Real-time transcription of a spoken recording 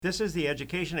This is the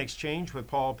Education Exchange with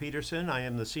Paul Peterson. I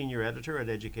am the senior editor at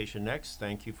Education Next.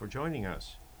 Thank you for joining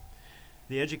us.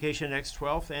 The Education Next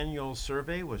 12th annual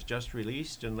survey was just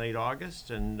released in late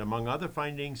August, and among other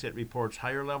findings, it reports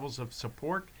higher levels of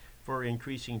support for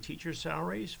increasing teacher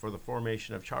salaries, for the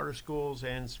formation of charter schools,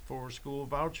 and for school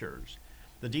vouchers.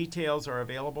 The details are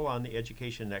available on the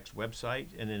Education Next website.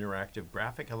 An interactive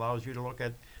graphic allows you to look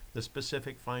at the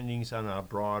specific findings on a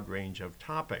broad range of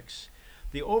topics.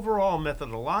 The overall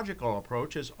methodological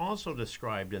approach is also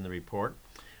described in the report,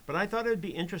 but I thought it would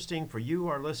be interesting for you,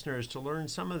 our listeners, to learn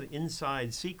some of the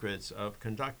inside secrets of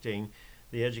conducting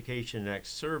the Education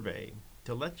Next survey.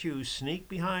 To let you sneak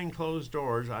behind closed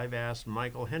doors, I've asked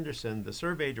Michael Henderson, the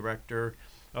survey director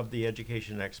of the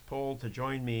Education Next poll, to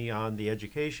join me on the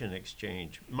Education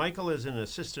Exchange. Michael is an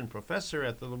assistant professor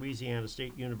at the Louisiana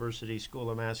State University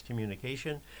School of Mass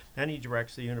Communication, and he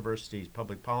directs the university's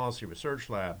Public Policy Research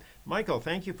Lab. Michael,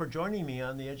 thank you for joining me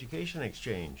on the Education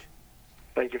Exchange.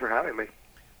 Thank you for having me.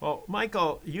 Well,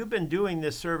 Michael, you've been doing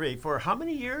this survey for how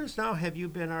many years now? Have you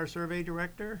been our survey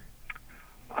director?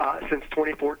 Since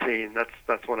 2014,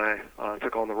 that's when I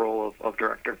took on the role of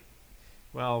director.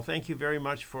 Well, thank you very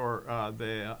much for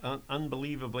the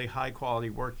unbelievably high-quality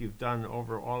work you've done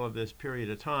over all of this period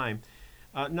of time.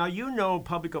 Now, you know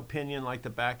public opinion like the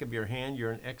back of your hand.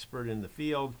 You're an expert in the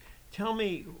field. Tell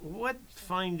me, what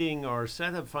finding or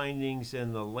set of findings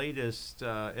in the latest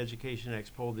Education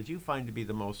Next poll did you find to be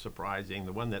the most surprising,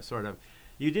 the one that sort of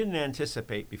you didn't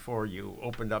anticipate before you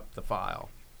opened up the file?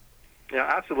 Yeah,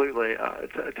 absolutely.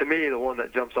 To me, the one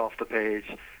that jumps off the page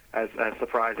as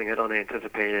surprising and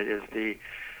unanticipated is the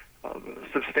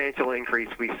substantial increase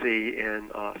we see in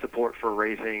support for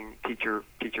raising teacher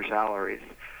salaries.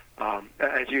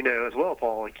 As you know as well,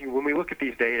 Paul, when we look at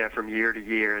these data from year to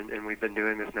year, and we've been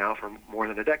doing this now for more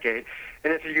than a decade,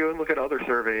 and if you go and look at other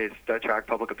surveys that track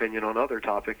public opinion on other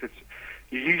topics,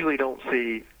 you usually don't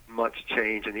see much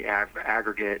change in the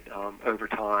aggregate over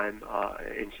time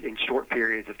in short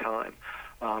periods of time.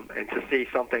 And to see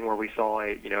something where we saw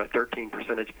a 13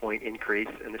 percentage point increase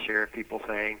in the share of people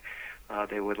saying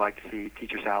they would like to see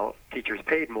teachers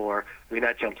paid more, I mean,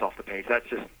 that jumps off the page.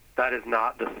 That is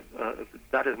not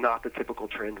the typical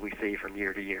trend we see from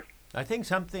year to year. I think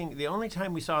the only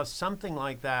time we saw something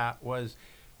like that was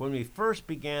when we first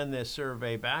began this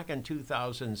survey back in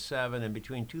 2007, and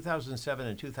between 2007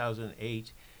 and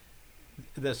 2008,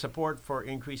 the support for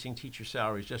increasing teacher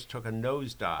salaries just took a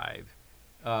nosedive.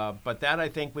 But that, I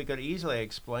think, we could easily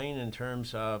explain in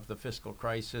terms of the fiscal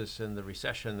crisis and the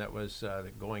recession that was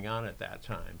going on at that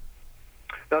time.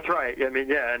 That's right. I mean,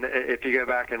 yeah, and if you go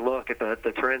back and look at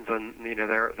the trends, and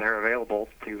they're available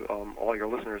to all your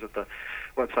listeners at the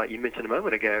website you mentioned a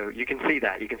moment ago, you can see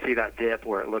that. You can see that dip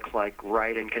where it looks like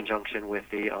right in conjunction with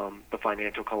the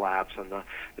financial collapse and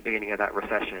the beginning of that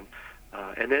recession.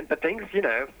 But things,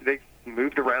 they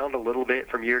moved around a little bit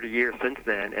from year to year since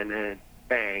then, and then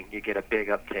bang, you get a big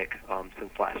uptick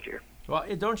since last year. Well,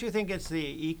 don't you think it's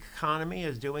the economy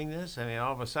is doing this? I mean,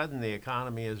 all of a sudden the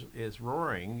economy is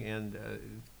roaring, and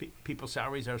people's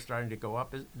salaries are starting to go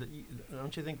up.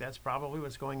 Don't you think that's probably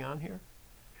what's going on here?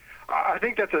 I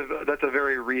think that's a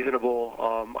very reasonable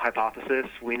hypothesis.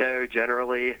 We know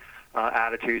generally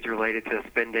attitudes related to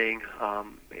spending,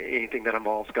 anything that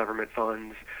involves government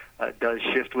funds, does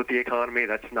shift with the economy.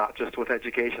 That's not just with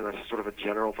education. That's sort of a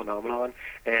general phenomenon.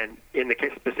 And in the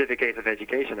specific case of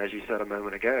education, as you said a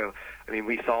moment ago, I mean,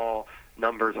 we saw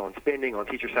numbers on spending, on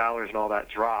teacher salaries, and all that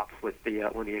drop with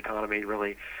when the economy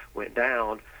really went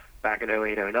down back in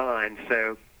 08, 09.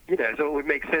 So, so it would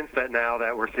make sense that now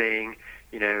that we're seeing,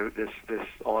 this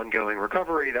ongoing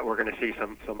recovery, that we're going to see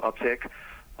some uptick.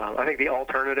 I think the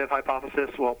alternative hypothesis,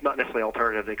 well, not necessarily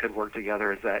alternative, they could work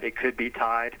together, is that it could be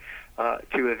tied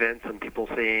to events and people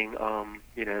seeing,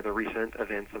 the recent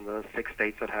events in the 6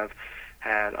 states that have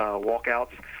had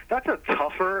walkouts. That's a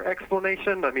tougher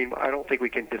explanation. I mean, I don't think we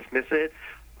can dismiss it,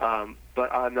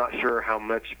 but I'm not sure how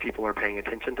much people are paying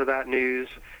attention to that news,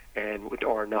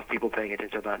 or enough people paying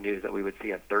attention to that news that we would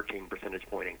see a 13 percentage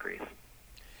point increase.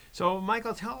 So,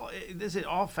 Michael, this is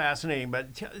all fascinating,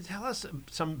 but tell us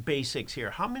some basics here.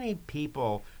 How many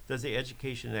people does the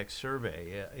Education Next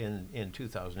survey in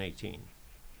 2018?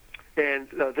 And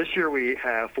this year we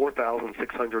have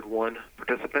 4,601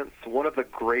 participants. One of the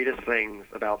greatest things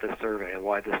about this survey, and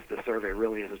why this survey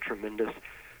really is a tremendous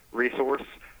resource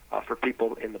for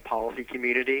people in the policy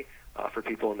community, for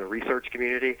people in the research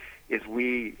community, is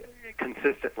we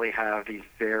consistently have these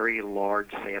very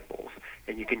large samples,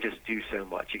 and you can just do so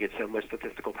much. You get so much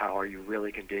statistical power. You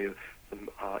really can do some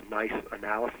nice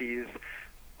analyses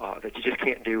that you just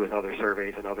can't do with other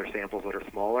surveys and other samples that are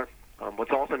smaller.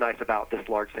 What's also nice about this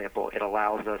large sample, it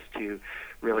allows us to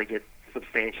really get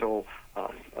substantial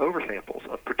oversamples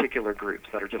of particular groups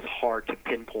that are just hard to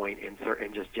pinpoint in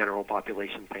just general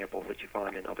population samples that you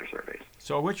find in other surveys.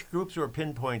 So which groups were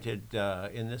pinpointed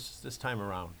in this time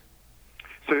around?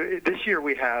 So this year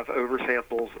we have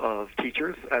oversamples of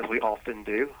teachers, as we often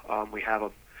do. We have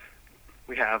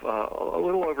a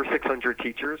little over 600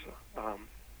 teachers,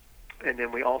 and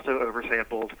then we also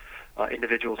oversampled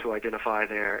individuals who identify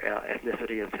their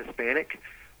ethnicity as Hispanic,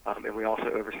 and we also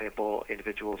oversample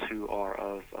individuals who are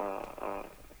of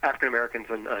African Americans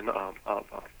and of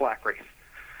Black race.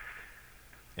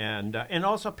 And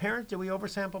also parents. Do we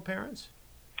oversample parents?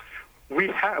 We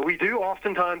do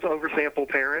oftentimes oversample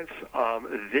parents.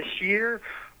 This year,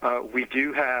 we did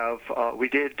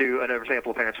do an oversample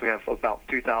of parents. We have about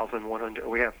 2,100.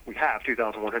 We have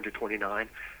 2,129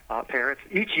 parents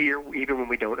each year. Even when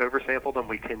we don't oversample them,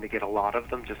 we tend to get a lot of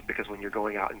them, just because when you're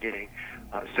going out and getting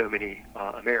so many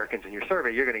Americans in your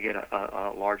survey, you're going to get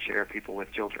a large share of people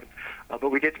with children. But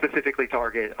we did specifically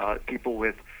target people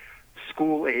with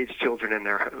school-age children in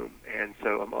their home, and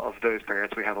so of those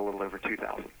parents, we have a little over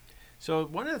 2,000. So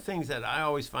one of the things that I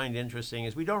always find interesting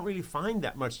is we don't really find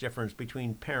that much difference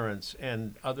between parents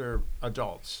and other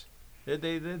adults.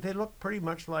 They look pretty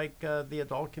much like the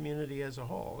adult community as a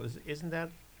whole. Isn't that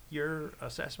your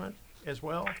assessment as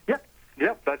well? Yep.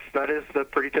 That is a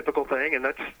pretty typical thing, and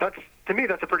that's to me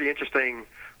that's a pretty interesting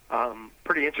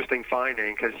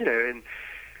finding, because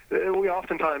we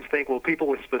oftentimes think, well, people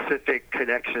with specific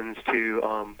connections to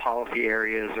policy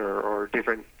areas or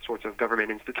different sorts of government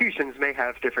institutions may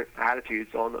have different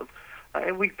attitudes on them.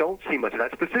 And we don't see much of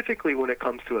that, specifically when it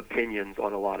comes to opinions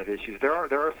on a lot of issues. There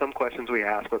are some questions we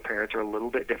ask where parents are a little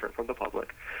bit different from the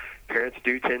public. Parents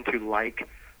do tend to like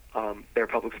their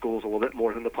public schools a little bit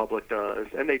more than the public does,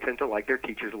 and they tend to like their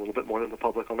teachers a little bit more than the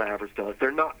public on the average does.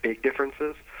 They're not big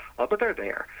differences, but they're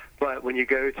there. But when you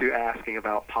go to asking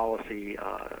about policy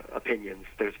opinions,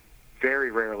 there's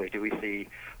very rarely do we see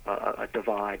a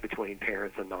divide between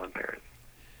parents and non-parents.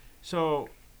 So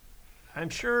I'm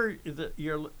sure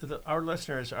our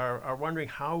listeners are wondering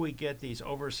how we get these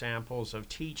oversamples of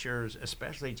teachers,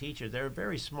 especially teachers. They're a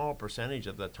very small percentage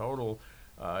of the total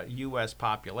U.S.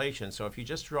 population. So if you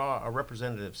just draw a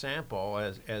representative sample,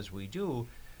 as we do,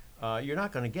 you're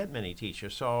not going to get many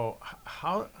teachers. So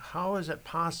how is it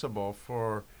possible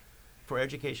for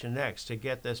Education Next to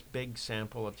get this big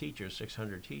sample of teachers,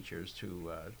 600 teachers,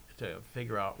 to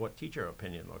figure out what teacher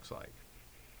opinion looks like?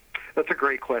 That's a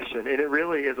great question, and it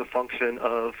really is a function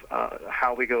of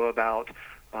how we go about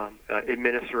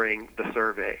administering the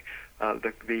survey.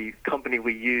 The company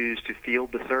we use to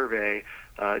field the survey,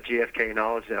 GfK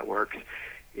Knowledge Networks,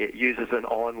 it uses an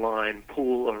online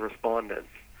pool of respondents.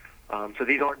 So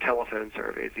these aren't telephone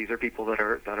surveys. These are people that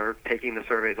are taking the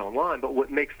surveys online. But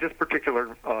what makes this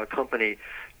particular company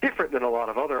different than a lot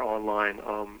of other online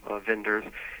vendors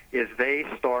is they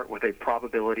start with a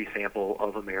probability sample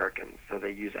of Americans. So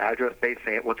they use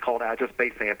what's called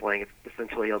address-based sampling. It's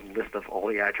essentially a list of all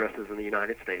the addresses in the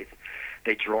United States.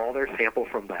 They draw their sample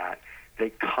from that. They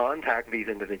contact these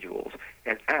individuals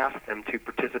and ask them to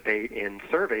participate in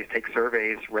surveys, take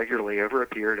surveys regularly over a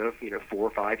period of 4 or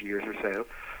 5 years or so,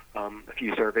 a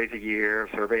few surveys a year,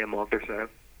 a survey a month or so,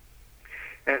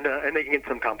 and they can get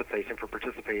some compensation for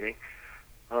participating.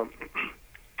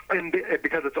 And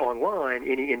because it's online,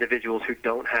 any individuals who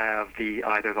don't have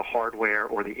either the hardware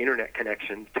or the internet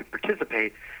connection to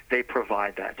participate, they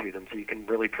provide that to them. So you can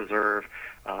really preserve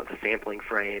the sampling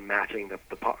frame, matching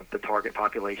the target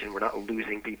population. We're not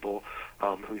losing people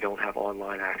who don't have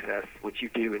online access, which you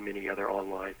do in many other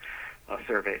online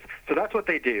surveys. So that's what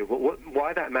they do.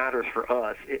 Why that matters for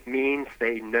us, it means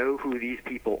they know who these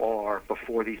people are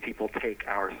before these people take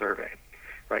our survey.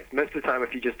 Right. Most of the time,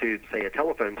 if you just do, say, a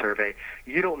telephone survey,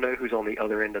 you don't know who's on the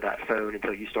other end of that phone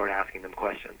until you start asking them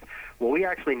questions. Well, we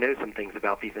actually know some things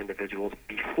about these individuals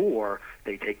before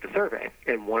they take the survey.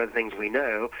 And one of the things we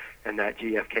know, and that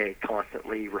GfK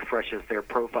constantly refreshes their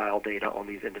profile data on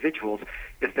these individuals,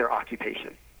 is their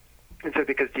occupation. And so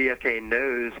because GfK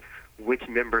knows which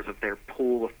members of their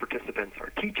pool of participants are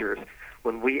teachers,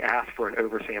 when we ask for an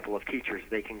oversample of teachers,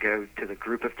 they can go to the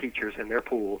group of teachers in their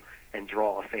pool and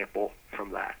draw a sample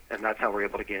from that. And that's how we're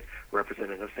able to get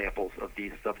representative samples of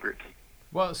these subgroups.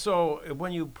 Well, so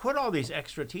when you put all these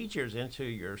extra teachers into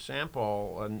your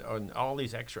sample and all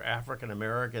these extra African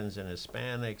Americans and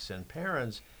Hispanics and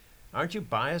parents, aren't you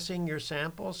biasing your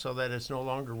sample so that it's no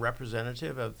longer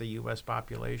representative of the U.S.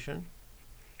 population?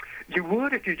 You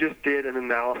would if you just did an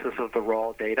analysis of the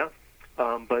raw data.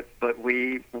 But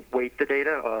we weight the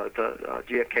data. The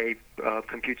GFK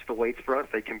computes the weights for us.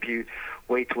 They compute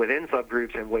weights within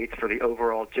subgroups and weights for the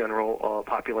overall general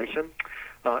population.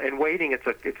 And weighting,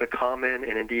 it's a common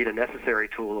and indeed a necessary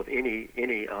tool of any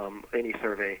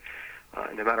survey,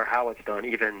 no matter how it's done.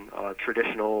 Even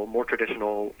more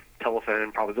traditional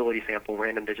telephone probability sample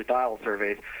random digit dial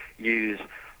surveys use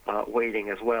weighting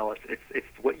as well. It's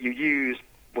what you use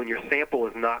when your sample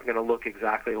is not going to look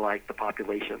exactly like the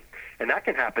population. And that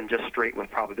can happen just straight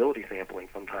with probability sampling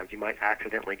sometimes. You might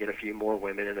accidentally get a few more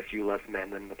women and a few less men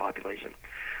than the population.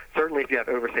 Certainly if you have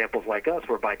oversamples like us,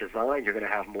 where by design you're going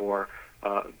to have more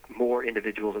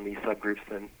individuals in these subgroups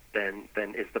than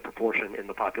is the proportion in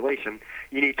the population,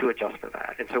 you need to adjust for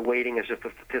that. And so weighting is just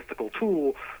a statistical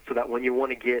tool so that when you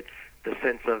want to get the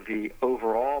sense of the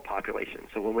overall population,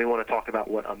 so when we want to talk about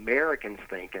what Americans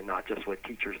think and not just what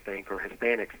teachers think or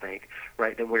Hispanics think,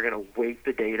 right, then we're going to weight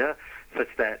the data such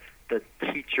that the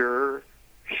teacher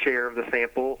share of the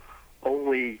sample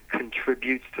only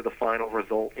contributes to the final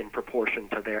result in proportion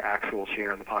to their actual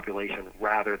share in the population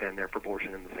rather than their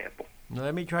proportion in the sample. Now,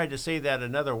 let me try to say that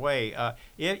another way.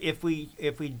 If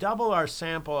we double our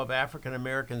sample of African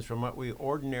Americans from what we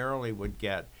ordinarily would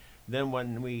get, then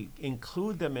when we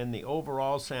include them in the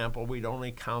overall sample, we'd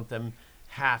only count them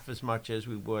half as much as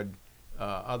we would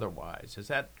otherwise. Is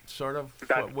that sort of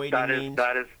what weighting means?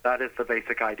 That is the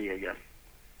basic idea, yes.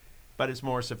 But it's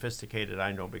more sophisticated,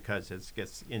 I know, because it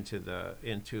gets into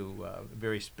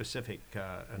very specific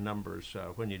numbers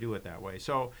when you do it that way.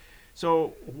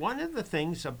 So one of the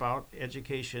things about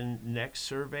Education Next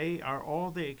survey are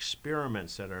all the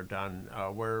experiments that are done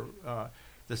where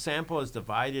the sample is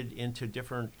divided into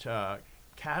different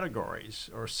categories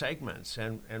or segments,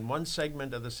 and one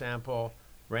segment of the sample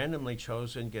randomly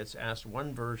chosen gets asked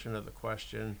one version of the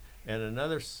question, and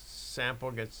another sample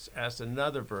gets asked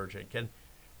another version. Can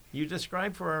you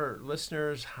describe for our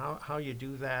listeners how you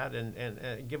do that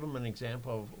and give them an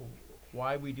example of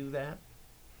why we do that?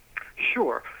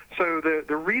 Sure. So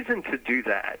the reason to do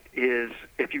that is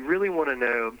if you really want to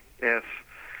know if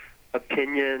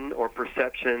opinion or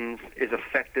perceptions is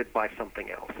affected by something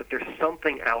else, if there's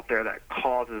something out there that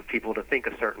causes people to think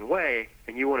a certain way,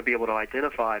 and you want to be able to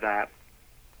identify that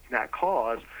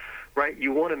cause, right,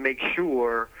 you want to make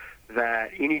sure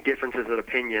that any differences in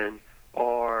opinion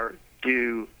are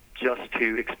due just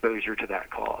to exposure to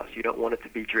that cause. You don't want it to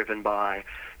be driven by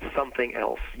something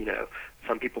else. You know,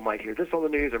 some people might hear this on the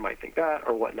news or might think that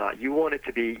or whatnot. You want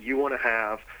to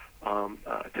have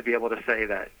to be able to say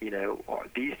that, you know,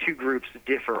 these two groups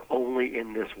differ only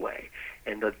in this way,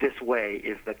 and that this way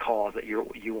is the cause that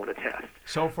you want to test.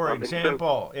 So, for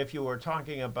example, if you were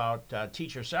talking about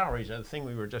teacher salaries, the thing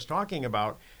we were just talking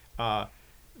about, half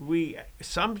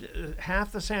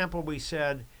the sample we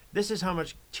said, this is how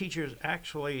much teachers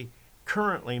actually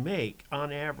currently make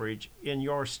on average in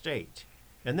your state.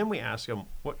 And then we ask them,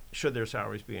 what should their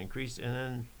salaries be increased? And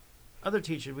then other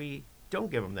teachers, we don't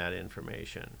give them that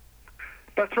information.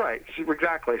 That's right,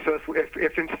 exactly. So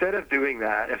if instead of doing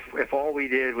that, if all we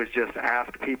did was just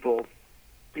ask people,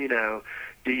 you know,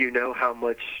 do you know how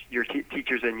much your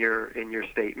teachers in your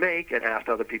state make, and asked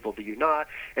other people, do you not,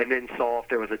 and then saw if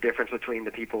there was a difference between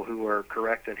the people who were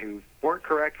correct and who weren't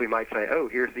correct, we might say, oh,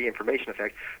 here's the information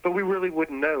effect. But we really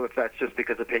wouldn't know if that's just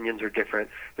because opinions are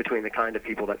different between the kind of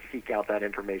people that seek out that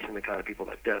information and the kind of people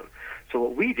that don't. So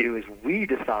what we do is we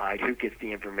decide who gets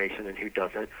the information and who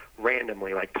doesn't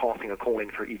randomly, like tossing a coin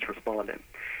for each respondent.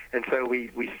 And so we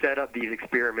set up these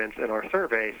experiments in our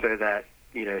survey so that,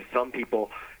 you know, some people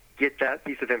get that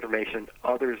piece of information,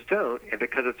 others don't, and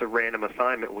because it's a random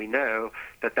assignment, we know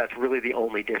that that's really the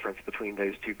only difference between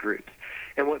those two groups.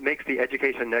 And what makes the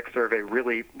Education Next survey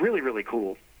really, really, really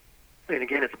cool, and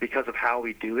again, it's because of how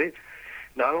we do it.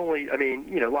 Not only, I mean,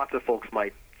 you know, lots of folks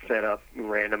might set up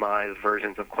randomized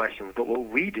versions of questions, but what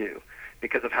we do,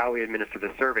 because of how we administer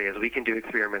the survey, is we can do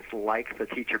experiments like the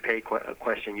teacher pay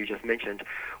question you just mentioned,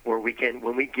 where we can,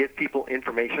 when we give people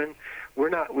information,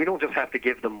 we don't just have to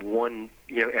give them one,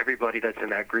 you know, everybody that's in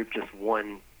that group just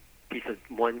one piece of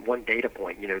one data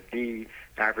point, you know, the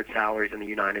average salaries in the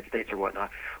United States or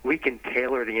whatnot. We can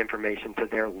tailor the information to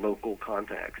their local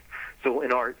context. So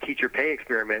in our teacher pay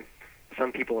experiment,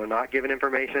 some people are not given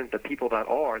information. The people that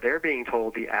are, they're being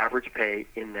told the average pay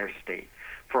in their state.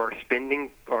 For our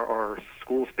spending, our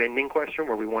school spending question,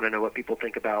 where we want to know what people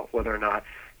think about whether or not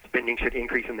spending should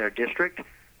increase in their district,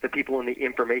 the people in the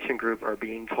information group are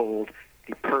being told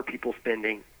the per people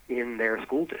spending in their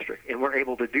school district. And we're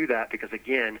able to do that because,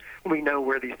 again, we know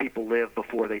where these people live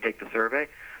before they take the survey,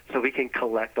 so we can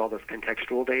collect all this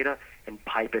contextual data and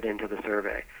pipe it into the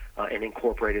survey and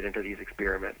incorporate it into these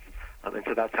experiments. And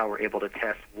so that's how we're able to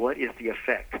test what is the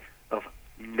effect of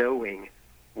knowing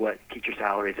what teacher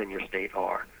salaries in your state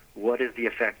are. What is the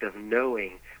effect of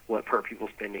knowing what per pupil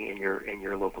spending in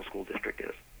your local school district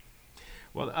is?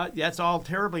 Well, that's all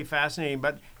terribly fascinating.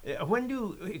 But when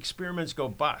do experiments go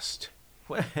bust?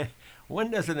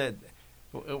 When does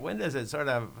it sort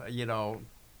of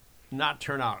not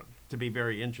turn out to be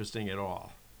very interesting at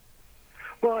all?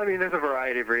 Well, I mean, there's a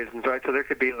variety of reasons, right? So there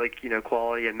could be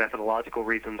quality and methodological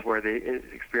reasons where the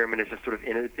experiment is just sort of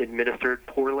administered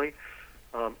poorly.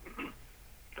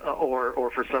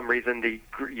 Or for some reason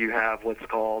you have what's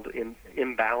called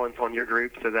imbalance on your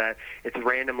group, so that it's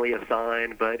randomly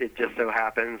assigned, but it just so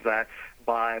happens that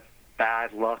by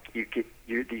bad luck these two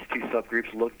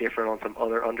subgroups look different on some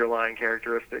other underlying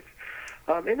characteristics.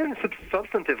 And then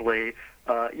substantively,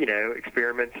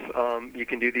 experiments, you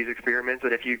can do these experiments,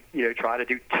 and if you try to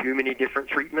do too many different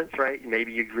treatments, right,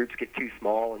 maybe your groups get too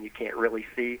small and you can't really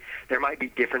see. There might be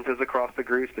differences across the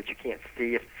groups, but you can't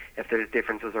see if those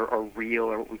differences are real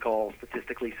or what we call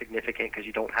statistically significant because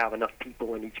you don't have enough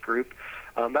people in each group.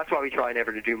 That's why we try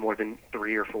never to do more than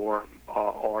 3 or 4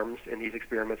 arms in these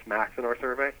experiments max in our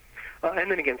survey.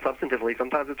 And then again, substantively,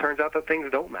 sometimes it turns out that things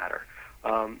don't matter.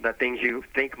 That things you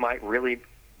think might really,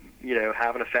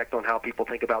 have an effect on how people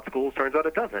think about schools, turns out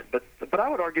it doesn't. But I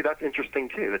would argue that's interesting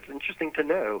too. It's interesting to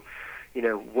know,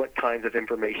 what kinds of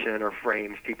information or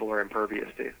frames people are impervious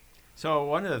to. So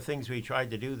one of the things we tried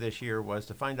to do this year was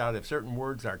to find out if certain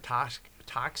words are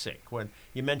toxic. When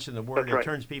you mention the word, it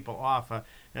turns people off.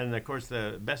 And of course,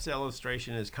 the best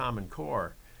illustration is Common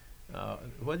Core.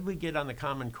 What did we get on the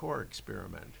Common Core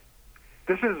experiment?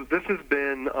 This has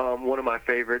been one of my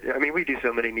favorite. I mean, we do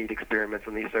so many neat experiments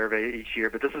in these surveys each year,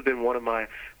 but this has been one of my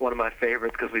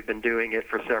favorites because we've been doing it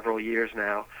for several years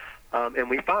now, and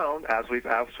we found, as we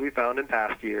found in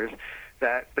past years,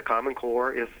 that the Common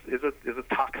Core is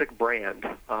a toxic brand.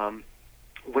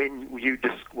 When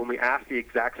we ask the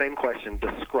exact same question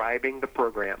describing the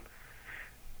program,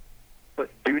 but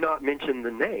do not mention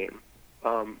the name,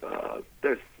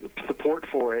 there's support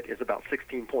for it is about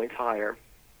 16 points higher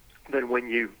than when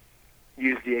you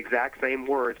use the exact same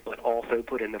words but also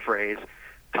put in the phrase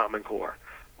Common Core.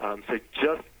 So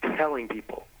just telling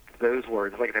people those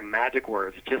words, like the magic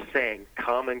words, just saying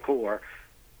Common Core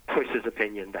pushes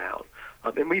opinion down.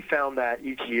 And we found that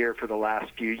each year for the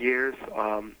last few years,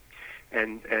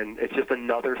 and it's just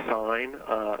another sign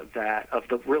that of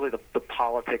the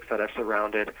politics that have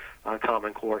surrounded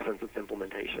Common Core since its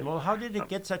implementation. Well, how did it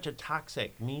get such a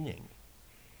toxic meaning?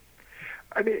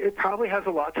 I mean, it probably has a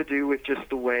lot to do with just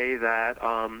the way that,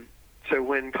 so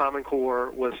when Common Core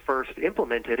was first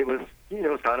implemented, it was, it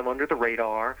was kind of under the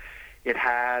radar. It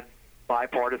had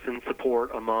bipartisan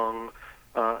support among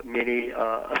many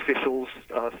officials,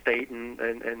 state and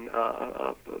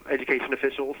education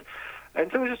officials.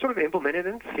 And so it was just sort of implemented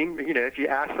and seemed, if you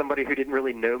ask somebody who didn't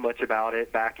really know much about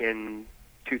it back in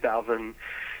 2010,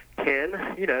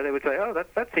 they would say, oh,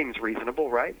 that seems reasonable,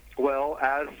 right? Well,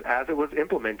 as it was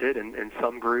implemented, and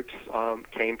some groups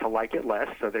came to like it less,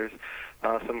 so there's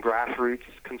some grassroots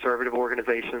conservative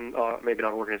organizations, maybe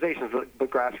not organizations, but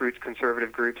grassroots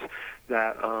conservative groups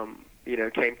that,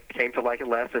 came to like it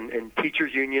less, and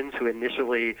teachers' unions who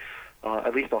initially,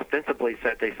 at least ostensibly,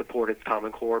 said they supported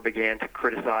Common Core began to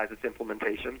criticize its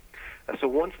implementation. So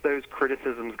once those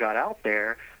criticisms got out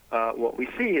there, what we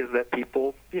see is that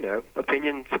people,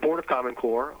 opinion support of Common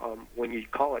Core, when you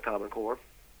call it Common Core,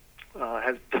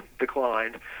 has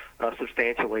declined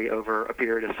substantially over a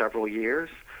period of several years.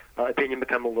 Opinion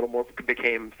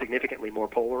became significantly more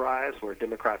polarized, where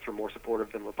Democrats were more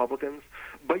supportive than Republicans.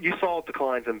 But you saw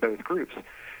declines in both groups.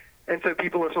 And so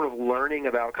people are sort of learning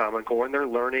about Common Core, and they're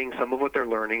learning, some of what they're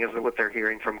learning is what they're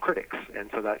hearing from critics. And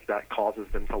so that causes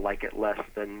them to like it less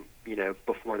than,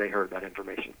 before they heard that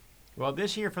information. Well,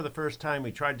 this year, for the first time,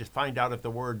 we tried to find out if the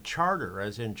word charter,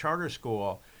 as in charter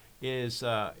school, is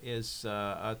a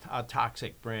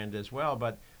toxic brand as well.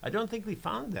 But I don't think we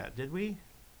found that, did we?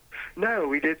 No,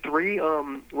 we did 3.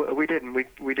 We didn't.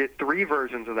 We did 3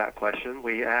 versions of that question.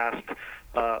 We asked.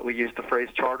 We used the phrase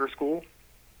charter school.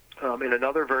 In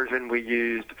another version, we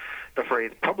used the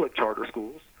phrase public charter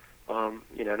schools. And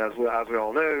as we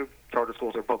all know, charter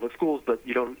schools are public schools, but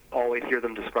you don't always hear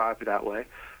them described that way.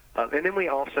 And then we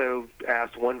also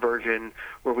asked one version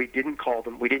where we didn't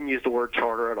use the word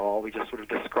charter at all. We just sort of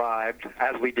described,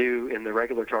 as we do in the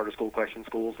regular charter school question,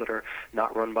 schools that are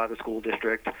not run by the school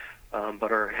district,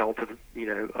 but are held to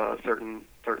certain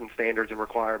standards and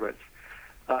requirements.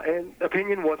 And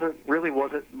opinion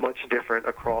wasn't much different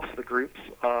across the groups.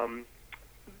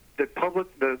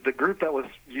 The group that was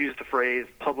used the phrase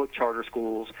public charter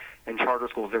schools and charter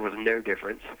schools, there was no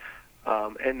difference.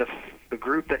 And the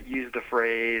group that used the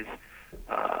phrase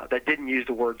that didn't use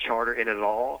the word charter in it at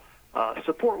all,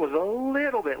 support was a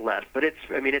little bit less, but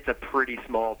it's a pretty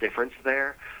small difference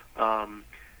there.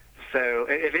 So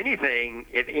if anything,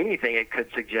 it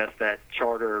could suggest that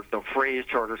the phrase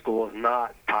charter school is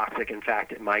not toxic. In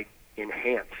fact, it might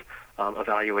enhance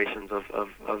evaluations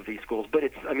of these schools. But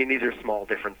these are small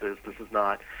differences. This is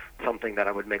not something that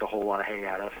I would make a whole lot of hay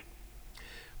out of.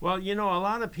 Well, a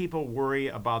lot of people worry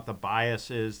about the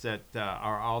biases that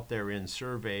are out there in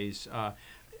surveys.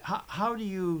 How do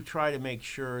you try to make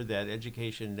sure that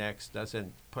Education Next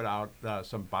doesn't put out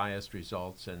some biased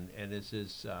results? And this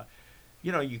is,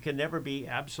 you can never be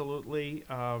absolutely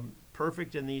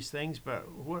perfect in these things, but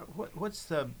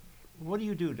what do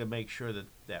you do to make sure that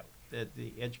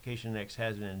the Education Next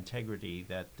has an integrity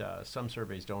that some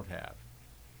surveys don't have?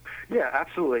 Yeah,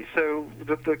 absolutely. So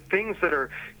the things that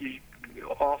you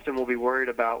often will be worried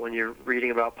about when you're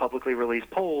reading about publicly released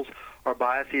polls are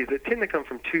biases that tend to come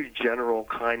from two general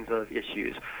kinds of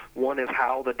issues. One is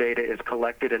how the data is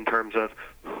collected in terms of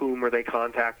whom are they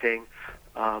contacting,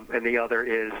 and the other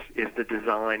is the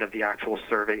design of the actual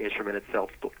survey instrument itself,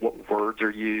 what words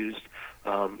are used,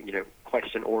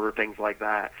 question order, things like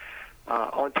that.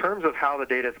 On terms of how the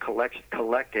data is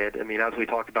collected, as we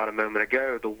talked about a moment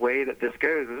ago, the way that this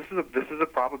goes, this is a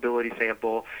probability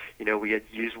sample. We had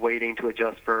used weighting to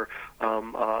adjust for,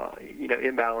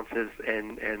 imbalances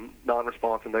and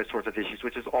non-response and those sorts of issues,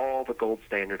 which is all the gold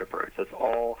standard approach. That's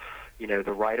all, the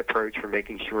right approach for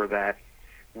making sure that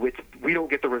we don't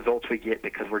get the results we get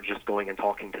because we're just going and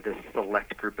talking to this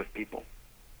select group of people.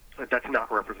 That's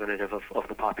not representative of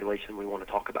the population we want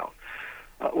to talk about.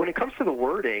 When it comes to the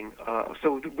wording,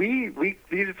 so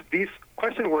these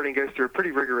question wording goes through a pretty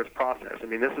rigorous process.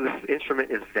 This instrument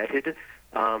is vetted.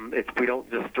 We don't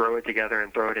just throw it together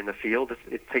and throw it in the field.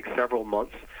 It takes several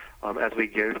months as we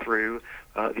go through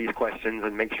these questions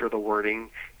and make sure the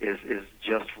wording is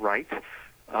just right.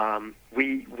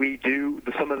 We do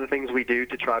some of the things we do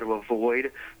to try to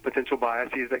avoid potential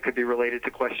biases that could be related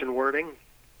to question wording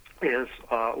is,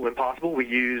 when possible, we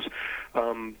use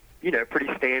pretty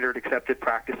standard accepted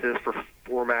practices for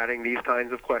formatting these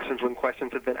kinds of questions. When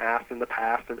questions have been asked in the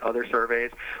past in other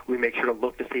surveys, we make sure to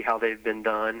look to see how they've been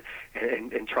done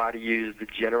and try to use the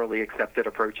generally accepted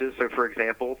approaches. So, for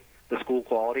example, the school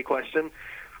quality question,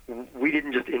 we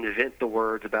didn't just invent the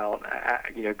words about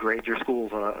grade your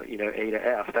schools on A to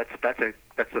F.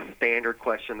 That's a standard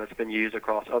question that's been used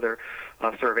across other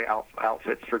survey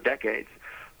outfits for decades.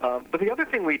 But the other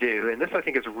thing we do, and this I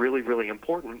think is really, really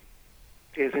important,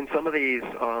 is in some of these,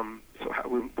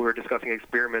 we were discussing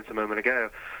experiments a moment ago,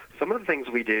 some of the things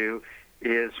we do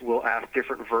is we'll ask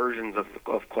different versions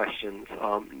of questions,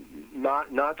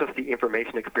 not just the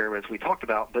information experiments we talked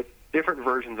about, but different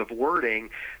versions of wording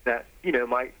that,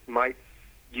 might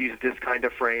use this kind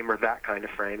of frame or that kind of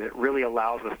frame. It really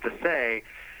allows us to say,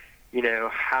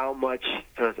 how much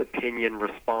does opinion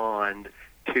respond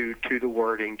to the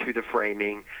wording, to the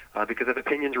framing, because if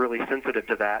opinion's really sensitive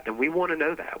to that, then we want to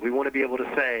know that. We want to be able to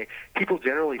say, people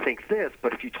generally think this,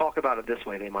 but if you talk about it this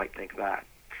way, they might think that.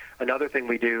 Another thing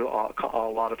we do a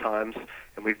lot of times,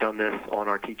 and we've done this on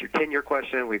our teacher tenure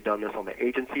question, we've done this on the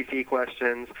agency fee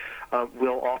questions,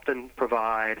 we'll often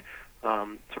provide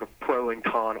sort of pro and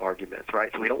con arguments,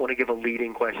 right? So we don't want to give a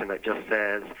leading question that just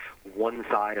says one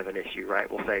side of an issue, right?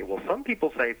 We'll say, well, some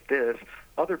people say this,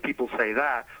 other people say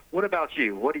that. What about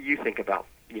you? What do you think about,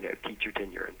 teacher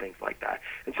tenure and things like that?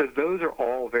 And so those are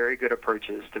all very good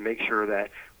approaches to make sure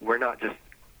that we're not just,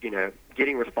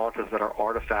 getting responses that are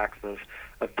artifacts of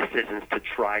decisions to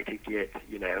try to get,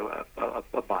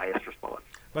 a biased response.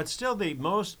 But still, the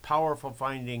most powerful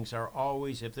findings are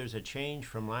always if there's a change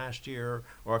from last year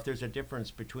or if there's a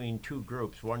difference between two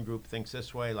groups. One group thinks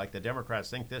this way, like the Democrats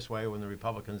think this way, when the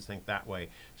Republicans think that way.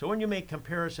 So when you make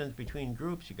comparisons between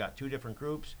groups, you got two different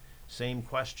groups, same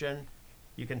question,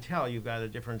 you can tell you've got a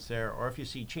difference there. Or if you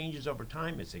see changes over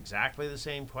time, it's exactly the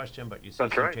same question, but you see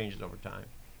That's some right. changes over time.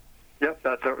 Yep,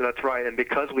 that's right. And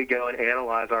because we go and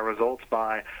analyze our results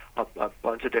by a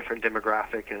bunch of different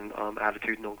demographic and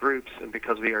attitudinal groups, and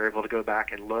because we are able to go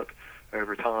back and look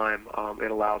over time,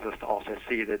 it allows us to also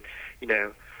see that,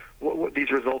 what these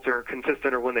results are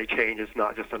consistent, or when they change, it's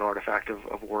not just an artifact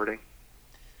of wording.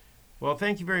 Well,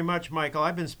 thank you very much, Michael.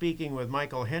 I've been speaking with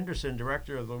Michael Henderson,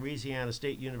 Director of the Louisiana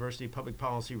State University Public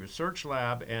Policy Research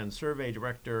Lab and Survey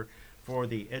Director for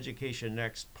the Education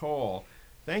Next poll.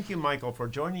 Thank you, Michael, for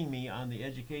joining me on the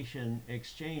Education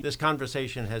Exchange. This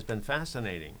conversation has been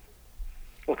fascinating.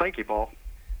 Well, thank you, Paul.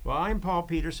 Well, I'm Paul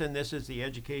Peterson. This is the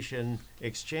Education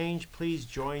Exchange. Please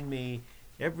join me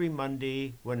every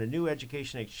Monday when a new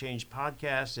Education Exchange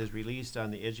podcast is released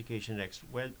on the Education Next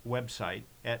website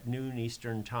at noon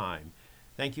Eastern Time.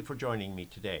 Thank you for joining me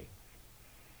today.